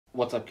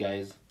What's up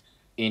guys?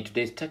 In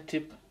today's tech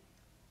tip,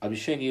 I'll be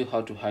showing you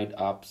how to hide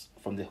apps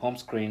from the home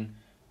screen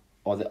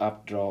or the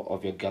app drawer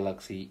of your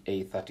Galaxy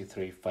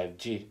A33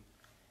 5G.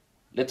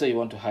 Let's say you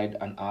want to hide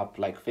an app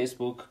like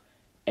Facebook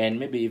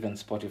and maybe even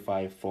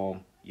Spotify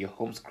from your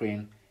home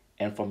screen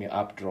and from your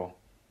app drawer.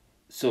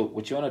 So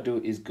what you want to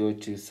do is go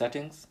to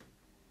settings.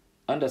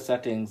 Under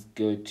settings,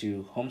 go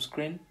to home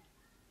screen,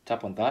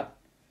 tap on that,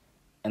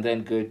 and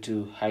then go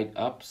to hide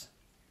apps.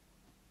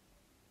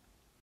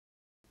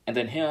 And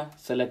then here,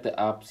 select the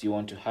apps you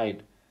want to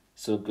hide.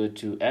 So go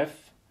to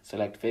F,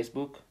 select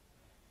Facebook,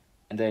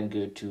 and then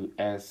go to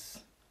S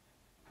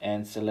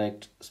and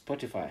select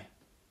Spotify.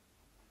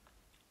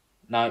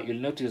 Now you'll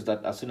notice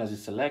that as soon as you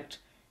select,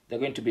 they're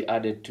going to be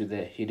added to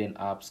the hidden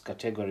apps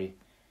category.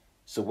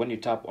 So when you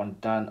tap on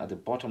done at the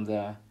bottom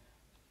there,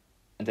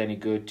 and then you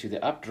go to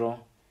the app drawer,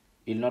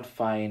 you'll not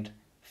find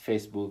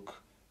Facebook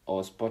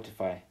or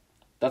Spotify.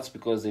 That's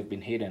because they've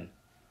been hidden.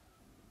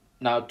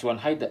 Now to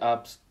unhide the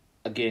apps,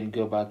 again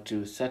go back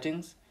to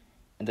settings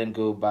and then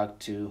go back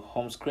to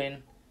home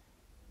screen,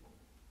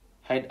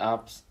 hide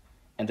apps,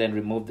 and then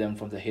remove them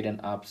from the hidden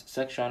apps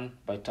section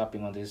by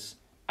tapping on this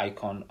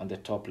icon on the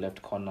top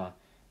left corner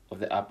of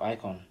the app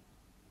icon.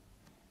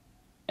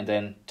 And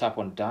then tap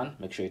on done.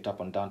 Make sure you tap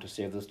on done to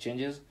save those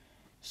changes.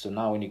 So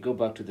now when you go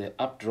back to the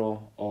app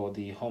drawer or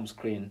the home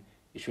screen,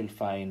 you should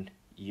find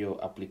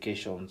your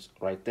applications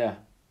right there.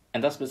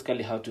 And that's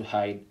basically how to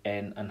hide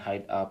and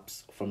unhide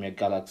apps from your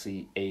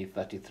Galaxy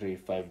A33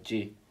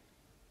 5G.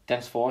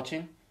 Thanks for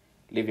watching.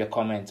 Leave your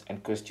comments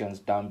and questions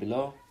down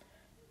below,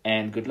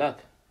 and good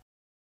luck.